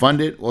going to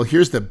fund it? Well,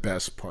 here's the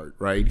best part,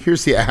 right?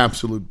 Here's the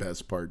absolute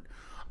best part.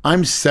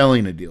 I'm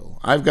selling a deal.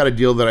 I've got a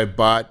deal that I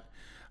bought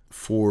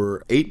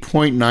for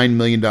 $8.9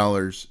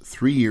 million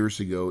 3 years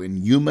ago in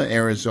Yuma,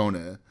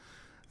 Arizona,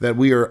 that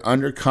we are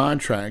under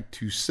contract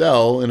to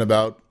sell in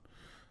about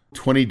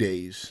 20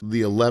 days,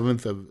 the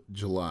 11th of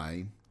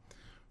July,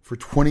 for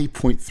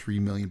 $20.3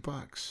 million.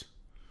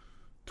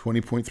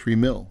 20.3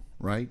 mil,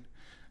 right?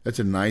 That's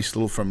a nice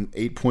little from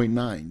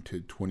 8.9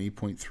 to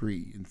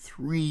 20.3 in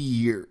 3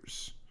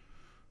 years.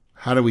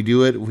 How do we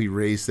do it? We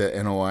raised that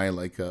NOI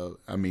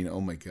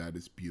oh my God,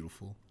 it's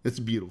beautiful. It's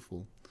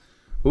beautiful.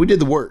 But we did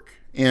the work.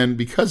 And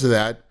because of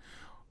that,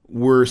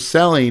 we're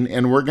selling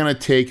and we're going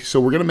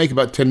to make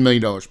about $10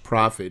 million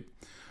profit,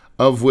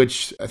 of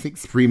which I think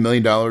 $3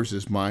 million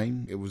is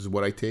mine. It was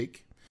what I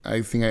take.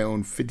 I think I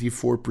own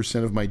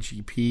 54% of my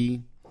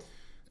GP.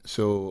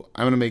 So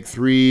I'm going to make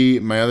 3.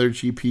 My other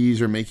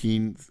GPs are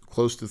making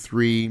close to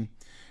 3.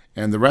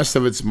 And the rest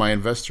of it's my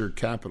investor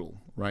capital,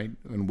 right?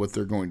 And what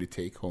they're going to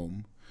take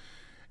home.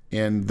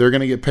 And they're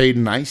going to get paid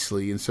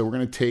nicely. And so we're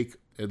going to take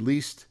at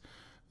least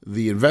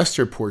the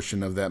investor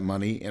portion of that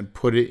money and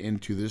put it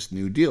into this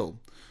new deal.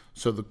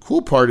 So the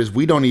cool part is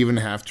we don't even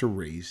have to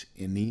raise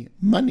any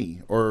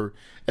money, or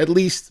at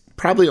least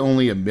probably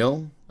only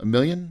 $1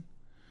 million.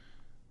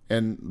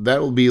 And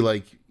that will be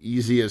like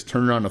easy as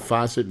turning on a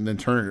faucet and then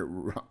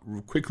turning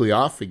it quickly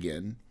off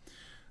again.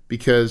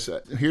 Because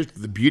here's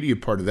the beauty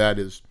part of that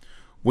is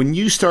when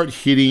you start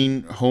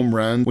hitting home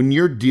runs, when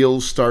your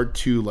deals start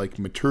to like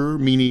mature,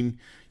 meaning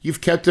you've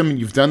kept them and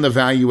you've done the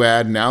value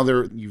add, now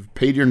you've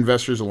paid your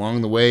investors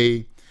along the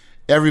way,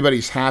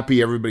 everybody's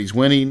happy, everybody's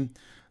winning.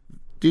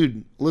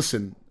 Dude,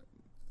 listen,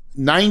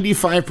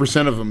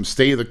 95% of them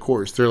stay the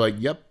course. They're like,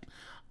 yep,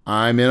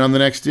 I'm in on the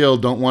next deal.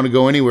 Don't want to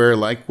go anywhere.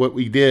 Like what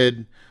we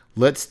did.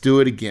 Let's do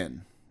it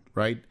again,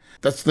 right?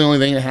 That's the only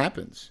thing that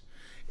happens.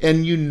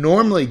 And you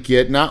normally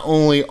get not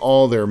only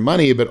all their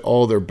money, but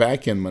all their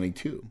back-end money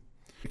too,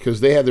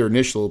 because they have their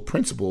initial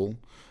principal,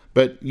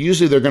 but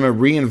usually they're going to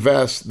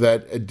reinvest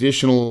that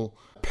additional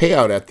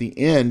payout at the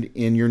end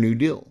in your new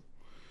deal.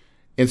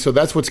 And so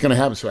that's what's going to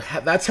happen. So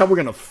that's how we're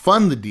going to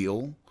fund the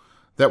deal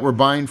that we're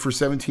buying for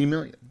 $17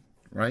 million,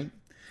 right?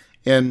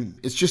 And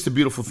it's just a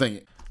beautiful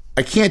thing.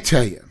 I can't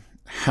tell you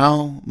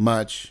how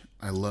much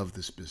I love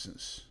this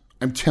business.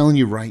 I'm telling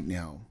you right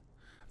now,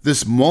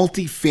 this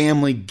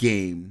multifamily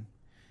game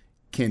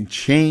can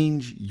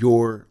change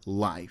your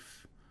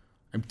life.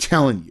 I'm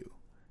telling you.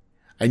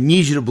 I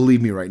need you to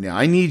believe me right now.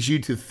 I need you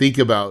to think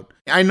about,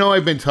 I know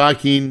I've been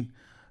talking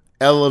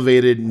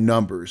elevated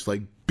numbers,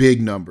 like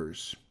big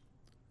numbers.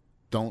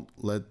 Don't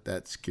let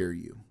that scare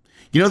you.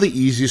 You know the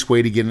easiest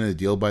way to get in a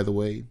deal, by the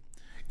way,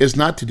 is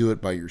not to do it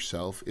by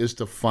yourself, is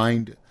to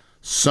find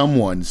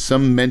someone,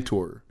 some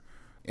mentor,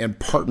 and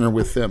partner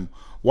with them.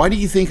 Why do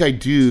you think I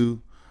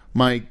do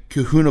my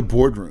Kahuna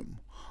boardroom?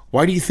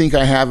 Why do you think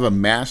I have a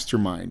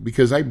mastermind?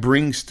 Because I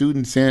bring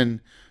students in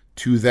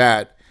to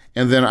that,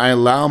 and then I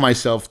allow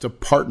myself to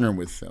partner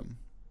with them.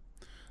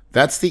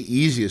 That's the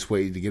easiest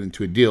way to get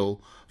into a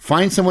deal.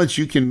 Find someone that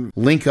you can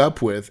link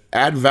up with,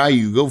 add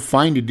value, go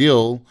find a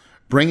deal,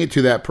 bring it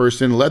to that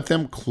person, let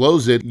them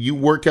close it. You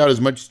work out as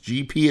much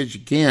GP as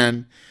you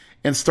can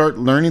and start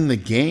learning the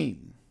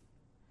game.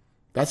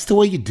 That's the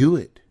way you do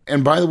it.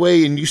 And by the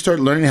way, and you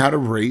start learning how to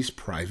raise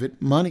private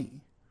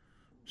money.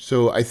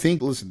 So I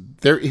think, listen,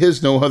 there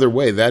is no other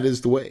way. That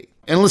is the way.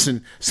 And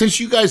listen, since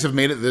you guys have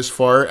made it this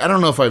far, I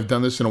don't know if I've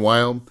done this in a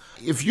while.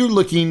 If you're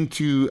looking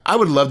to, I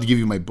would love to give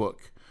you my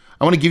book.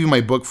 I want to give you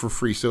my book for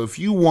free. So if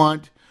you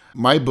want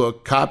my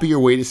book, Copy Your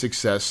Way to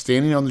Success,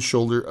 Standing on the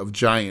Shoulder of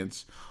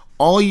Giants,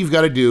 all you've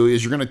got to do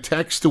is you're going to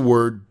text the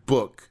word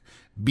book,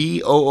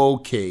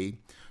 B-O-O-K,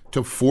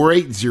 to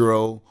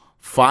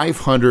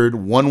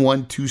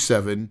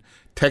 480-500-1127.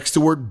 Text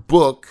the word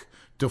book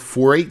to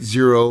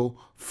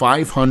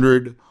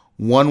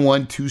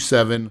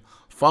 480-500-1127.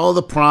 Follow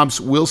the prompts.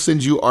 We'll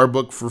send you our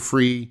book for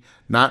free.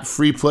 Not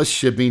free plus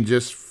shipping,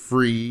 just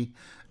free.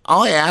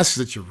 All I ask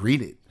is that you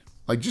read it.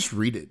 Like, just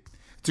read it.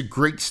 It's a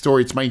great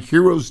story. It's my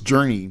hero's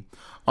journey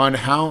on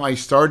how I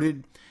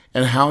started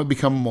and how I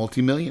become a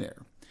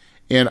multimillionaire.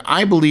 And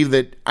I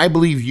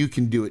believe you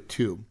can do it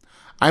too.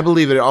 I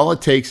believe that all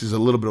it takes is a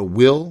little bit of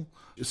will,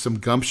 some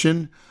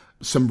gumption,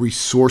 some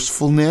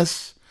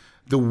resourcefulness,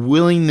 the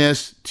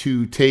willingness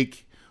to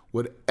take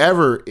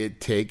whatever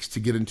it takes to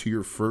get into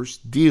your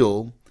first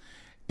deal,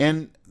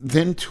 and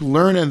then to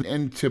learn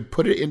and to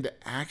put it into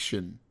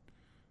action.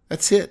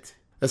 That's it.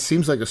 That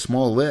seems like a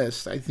small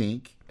list, I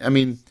think.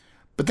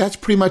 But that's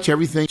pretty much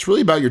everything. It's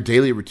really about your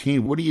daily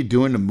routine. What are you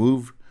doing to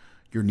move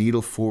your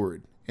needle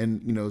forward?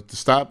 And, to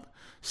stop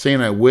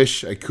saying, I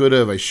wish, I could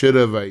have, I should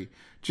have,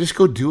 just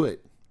go do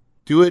it.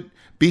 Do it.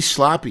 Be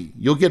sloppy.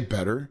 You'll get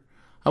better.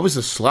 I was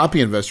a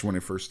sloppy investor when I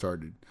first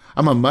started.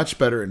 I'm a much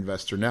better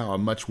investor now.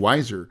 I'm much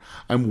wiser.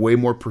 I'm way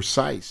more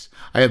precise.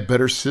 I have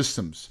better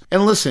systems.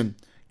 And listen,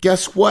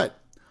 guess what?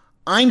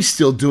 I'm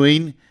still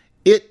doing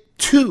it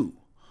too.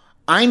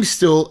 I'm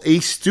still a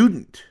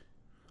student.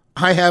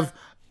 I have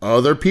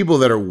other people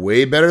that are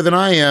way better than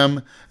I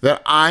am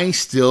that I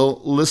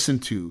still listen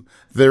to.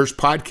 There's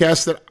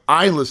podcasts that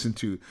I listen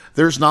to.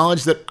 There's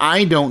knowledge that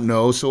I don't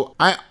know. So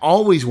I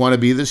always want to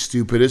be the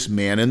stupidest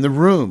man in the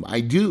room. I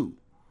do.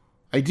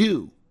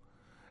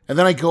 And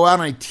then I go out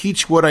and I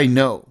teach what I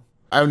know.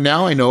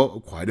 Now I know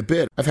quite a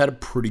bit. I've had a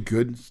pretty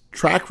good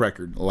track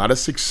record, a lot of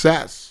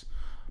success,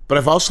 but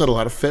I've also had a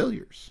lot of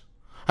failures.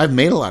 I've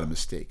made a lot of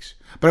mistakes,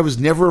 but I was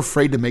never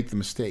afraid to make the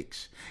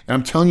mistakes. And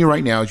I'm telling you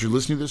right now, as you're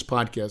listening to this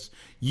podcast,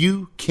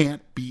 you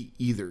can't be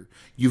either.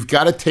 You've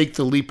got to take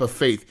the leap of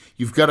faith.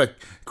 You've got to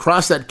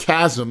cross that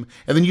chasm,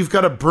 and then you've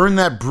got to burn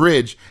that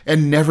bridge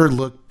and never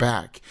look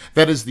back.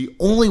 That is the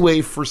only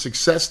way for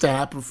success to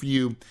happen for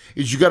you,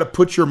 is you got to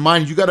put your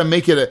mind, you got to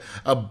make it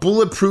a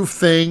bulletproof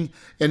thing,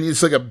 and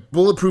it's like a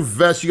bulletproof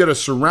vest. You got to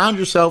surround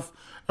yourself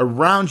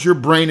around your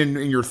brain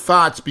and your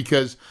thoughts,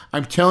 because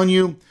I'm telling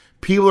you,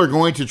 people are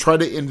going to try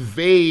to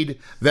invade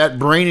that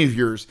brain of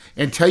yours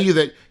and tell you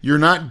that you're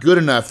not good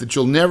enough, that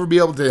you'll never be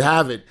able to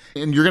have it.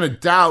 And you're going to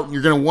doubt, and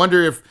you're going to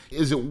wonder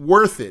is it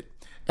worth it?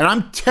 And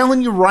I'm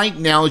telling you right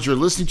now, as you're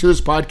listening to this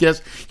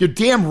podcast, you're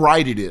damn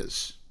right it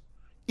is.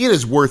 It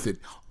is worth it.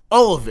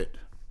 All of it.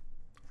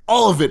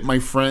 All of it, my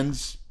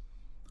friends.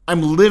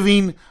 I'm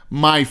living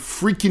my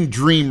freaking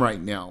dream right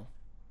now.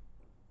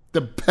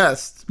 The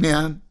best,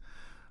 man.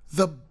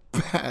 The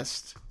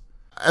best.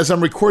 As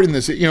I'm recording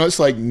this, it's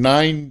like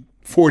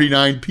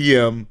 9:49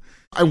 p.m.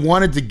 I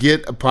wanted to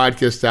get a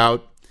podcast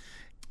out.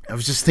 I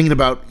was just thinking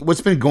about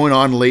what's been going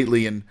on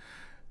lately, and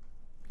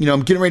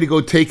I'm getting ready to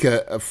go take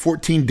a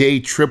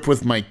 14-day trip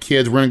with my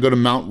kids. We're going to go to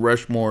Mount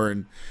Rushmore,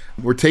 and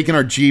we're taking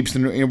our Jeeps,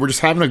 and we're just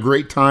having a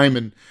great time,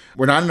 and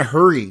we're not in a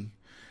hurry.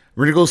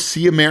 We're going to go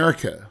see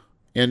America,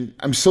 and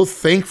I'm so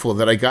thankful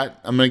that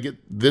I'm going to get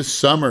this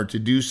summer to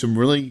do some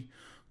really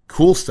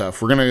cool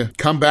stuff. We're going to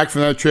come back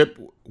from that trip,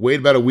 wait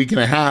about a week and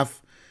a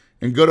half,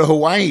 and go to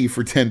Hawaii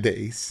for 10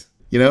 days.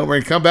 We're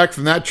going to come back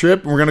from that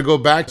trip, and we're going to go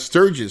back to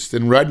Sturgis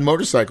and ride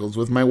motorcycles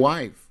with my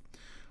wife.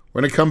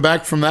 We're going to come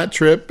back from that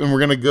trip, and we're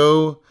going to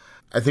go,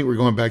 I think we're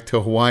going back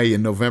to Hawaii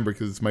in November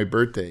because it's my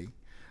birthday.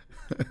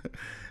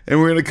 And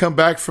we're going to come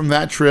back from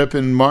that trip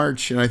in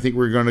March, and I think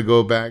we're going to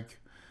go back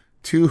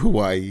to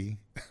Hawaii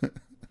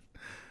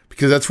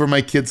because that's where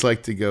my kids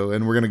like to go.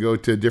 And we're going to go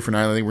to a different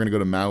island. I think we're going to go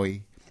to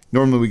Maui.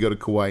 Normally we go to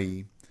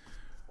Kauai.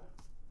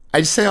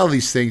 I just say all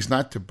these things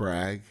not to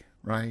brag,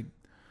 right?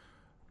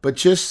 But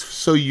just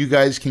so you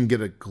guys can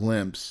get a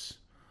glimpse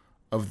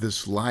of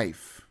this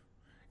life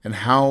and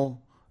how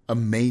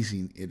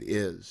amazing it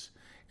is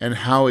and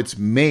how it's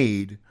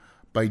made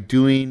by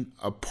doing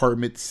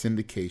apartment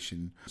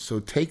syndication. So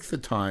take the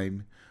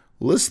time,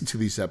 listen to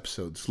these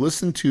episodes,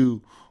 listen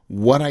to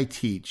what I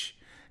teach,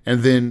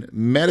 and then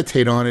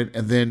meditate on it,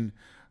 and then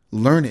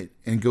learn it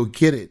and go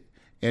get it.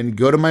 And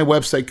go to my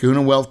website,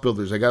 Kahuna Wealth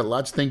Builders. I got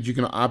lots of things you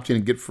can opt in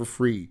and get for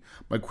free.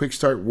 My Quick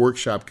Start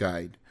Workshop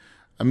Guide.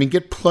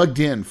 Get plugged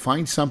in,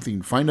 find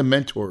something, find a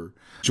mentor.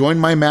 Join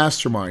my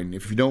mastermind.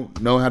 If you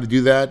don't know how to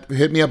do that,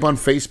 hit me up on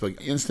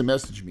Facebook, instant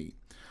message me.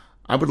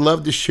 I would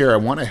love to share. I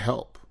want to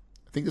help.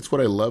 I think that's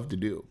what I love to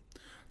do.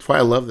 That's why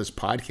I love this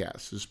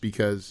podcast, is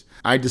because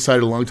I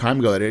decided a long time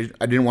ago that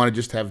I didn't want to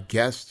just have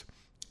guests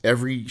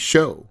every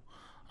show.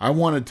 I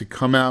wanted to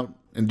come out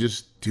and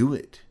just do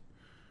it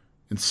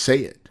and say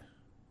it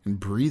and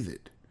breathe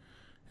it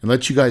and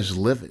let you guys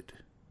live it.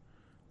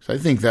 So I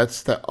think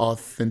that's the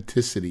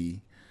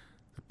authenticity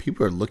that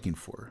people are looking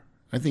for.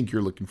 I think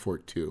you're looking for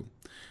it too.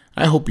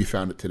 I hope you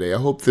found it today. I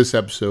hope this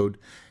episode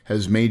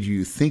has made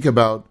you think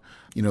about,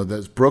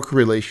 those broker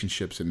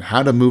relationships and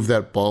how to move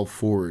that ball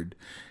forward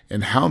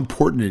and how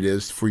important it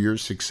is for your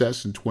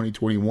success in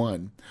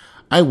 2021.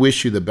 I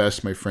wish you the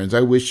best, my friends.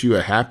 I wish you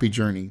a happy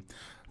journey.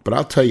 But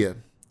I'll tell you,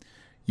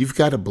 you've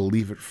got to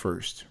believe it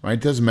first, right?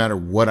 It doesn't matter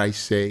what I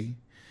say.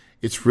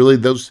 It's really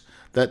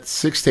that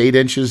 6 to 8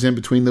 inches in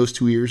between those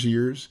 2 ears of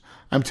yours.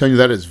 I'm telling you,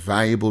 that is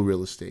valuable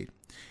real estate.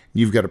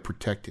 You've got to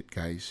protect it,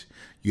 guys.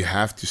 You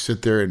have to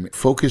sit there and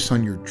focus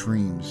on your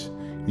dreams.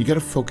 You got to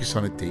focus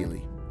on it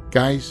daily.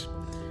 Guys,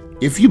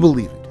 if you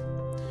believe it,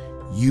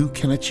 you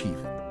can achieve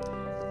it,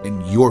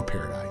 and your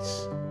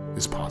paradise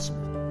is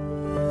possible.